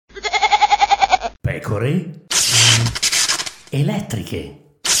Pecore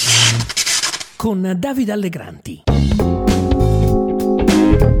elettriche con Davide Allegranti.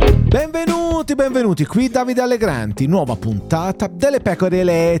 Benvenuti, qui Davide Allegranti, nuova puntata delle pecore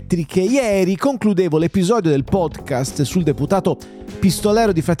elettriche. Ieri concludevo l'episodio del podcast sul deputato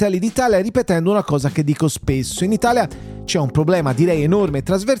pistolero di Fratelli d'Italia ripetendo una cosa che dico spesso. In Italia c'è un problema, direi enorme e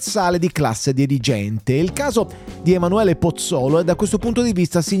trasversale, di classe dirigente. Il caso di Emanuele Pozzolo è da questo punto di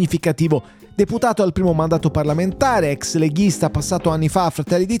vista significativo. Deputato al primo mandato parlamentare, ex leghista passato anni fa a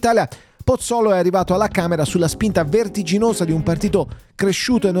Fratelli d'Italia, Pozzolo è arrivato alla Camera sulla spinta vertiginosa di un partito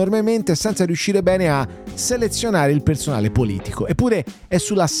cresciuto enormemente senza riuscire bene a selezionare il personale politico. Eppure è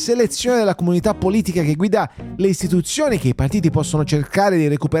sulla selezione della comunità politica che guida le istituzioni che i partiti possono cercare di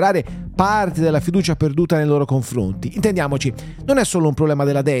recuperare parte della fiducia perduta nei loro confronti. Intendiamoci, non è solo un problema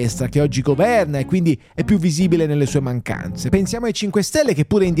della destra che oggi governa e quindi è più visibile nelle sue mancanze. Pensiamo ai 5 Stelle che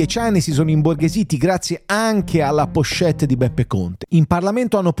pure in 10 anni si sono imborghesiti grazie anche alla pochette di Beppe Conte. In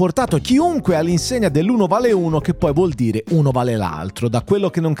Parlamento hanno portato chiunque all'insegna dell'uno vale uno, che poi vuol dire uno vale l'altro. Da quello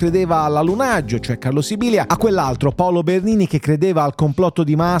che non credeva all'alunaggio, cioè Carlo Sibilia, a quell'altro, Paolo Bernini, che credeva al complotto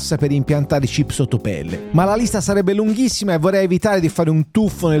di massa per impiantare chip sotto pelle. Ma la lista sarebbe lunghissima e vorrei evitare di fare un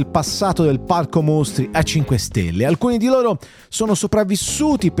tuffo nel passato del parco mostri a 5 Stelle. Alcuni di loro sono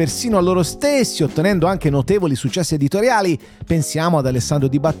sopravvissuti persino a loro stessi, ottenendo anche notevoli successi editoriali. Pensiamo ad Alessandro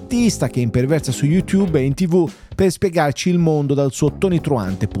Di Battista, che imperversa su YouTube e in TV per spiegarci il mondo dal suo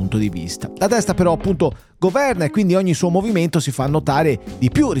tonitruante punto di vista. La destra però appunto governa e quindi ogni suo movimento si fa notare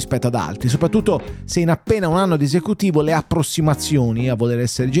di più rispetto ad altri, soprattutto se in appena un anno di esecutivo le approssimazioni, a voler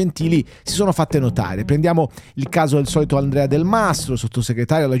essere gentili, si sono fatte notare. Prendiamo il caso del solito Andrea Del Mastro,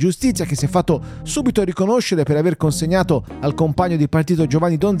 sottosegretario alla giustizia, che si è fatto subito riconoscere per aver consegnato al compagno di partito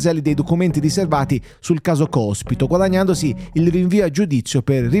Giovanni Donzelli dei documenti riservati sul caso Cospito, guadagnandosi il rinvio a giudizio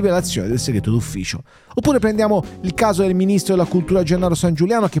per rivelazione del segreto d'ufficio. Oppure prendiamo il caso del ministro della cultura Gennaro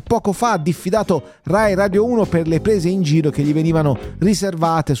Sangiuliano, che poco fa ha diffidato Rai Radio 1 per le prese in giro che gli venivano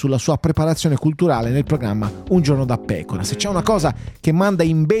riservate sulla sua preparazione culturale nel programma Un giorno da pecora. Se c'è una cosa che manda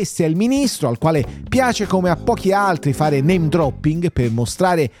in bestia il ministro, al quale piace come a pochi altri fare name dropping per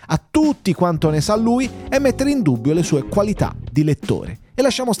mostrare a tutti quanto ne sa lui, è mettere in dubbio le sue qualità di lettore. E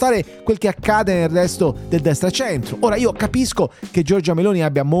lasciamo stare quel che accade nel resto del destra-centro. Ora, io capisco che Giorgia Meloni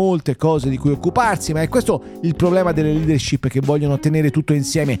abbia molte cose di cui occuparsi, ma è questo il problema delle leadership che vogliono tenere tutto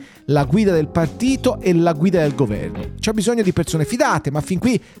insieme, la guida del partito e la guida del governo. C'è bisogno di persone fidate, ma fin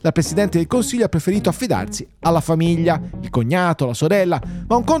qui la Presidente del Consiglio ha preferito affidarsi alla famiglia, il cognato, la sorella.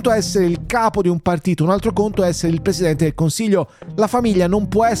 Ma un conto è essere il capo di un partito, un altro conto è essere il Presidente del Consiglio. La famiglia non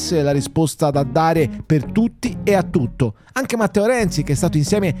può essere la risposta da dare per tutti e a tutto. Anche Matteo Renzi, che è stato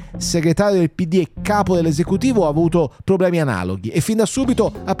insieme segretario del PD e capo dell'esecutivo, ha avuto problemi analoghi e fin da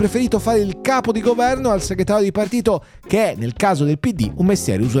subito ha preferito fare il capo di governo al segretario di partito, che è, nel caso del PD, un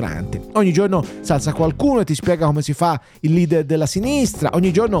mestiere usurante. Ogni giorno si alza qualcuno e ti spiega come si fa il leader della sinistra,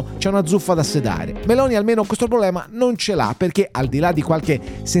 ogni giorno c'è una zuffa da sedare. Meloni almeno questo problema non ce l'ha, perché al di là di qualche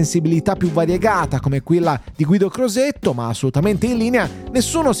sensibilità più variegata come quella di Guido Crosetto, ma assolutamente in linea,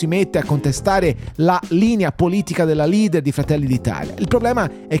 nessuno si mette a contestare la linea politica della leader di Fratelli d'Italia. Il problema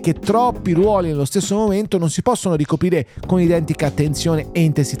è che troppi ruoli nello stesso momento non si possono ricoprire con identica attenzione e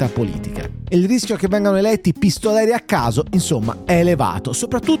intensità politica. E il rischio che vengano eletti pistoleri a caso, insomma, è elevato,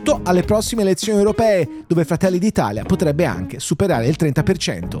 soprattutto alle prossime elezioni europee, dove Fratelli d'Italia potrebbe anche superare il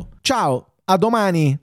 30%. Ciao, a domani!